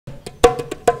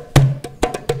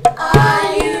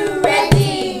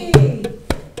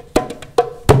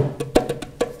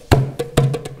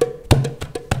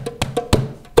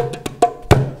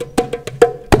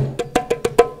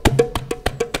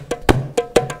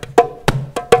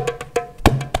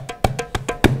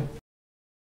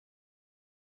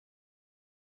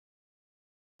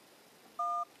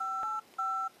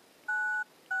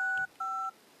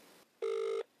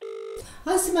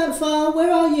Samantha,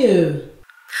 where are you?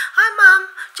 Hi Mum,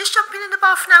 just jumping in the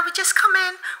bath now, we just come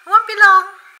in, won't be long.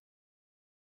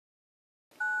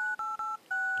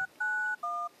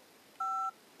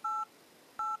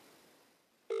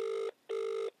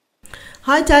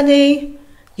 Hi Danny,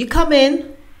 you come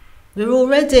in? We're all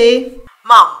ready.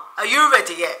 Mum, are you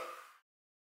ready yet?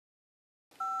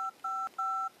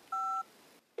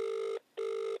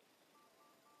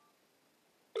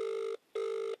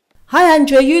 Hi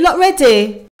Andrea, you lot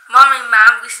ready? Mummy,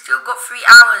 man, we still got 3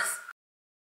 hours.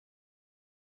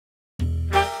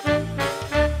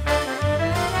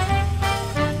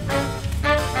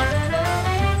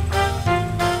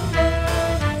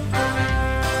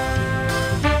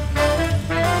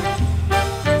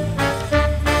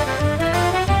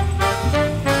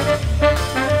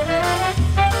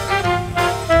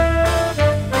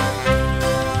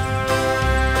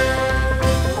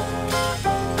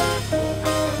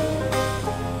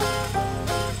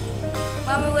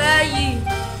 Mummy, where are you?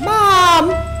 Mom!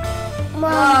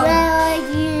 Mom, where are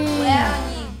you? Where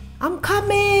are you? I'm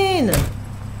coming!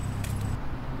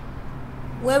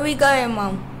 Where are we going,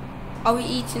 Mum? Are we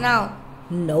eating out?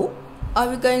 Nope, Are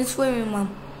we going swimming, Mum?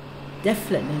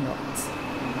 definitely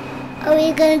not. Are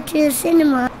we going to the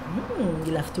cinema?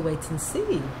 You'll have to wait and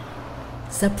see.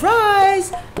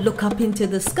 Surprise! Look up into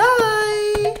the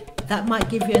sky. That might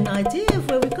give you an idea of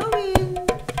where we're going.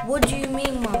 What do you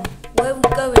mean, Mum? Where are we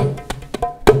going?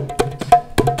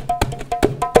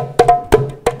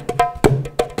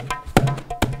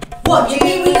 What do you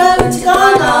mean we're going to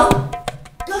Ghana?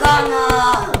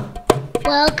 Ghana!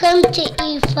 Welcome to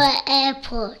Ifa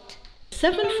Airport.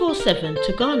 747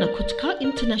 to Ghana Kotoka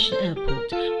International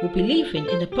Airport will be leaving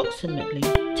in approximately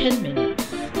 10 minutes.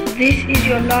 This is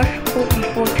your last call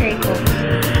before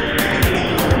takeoff.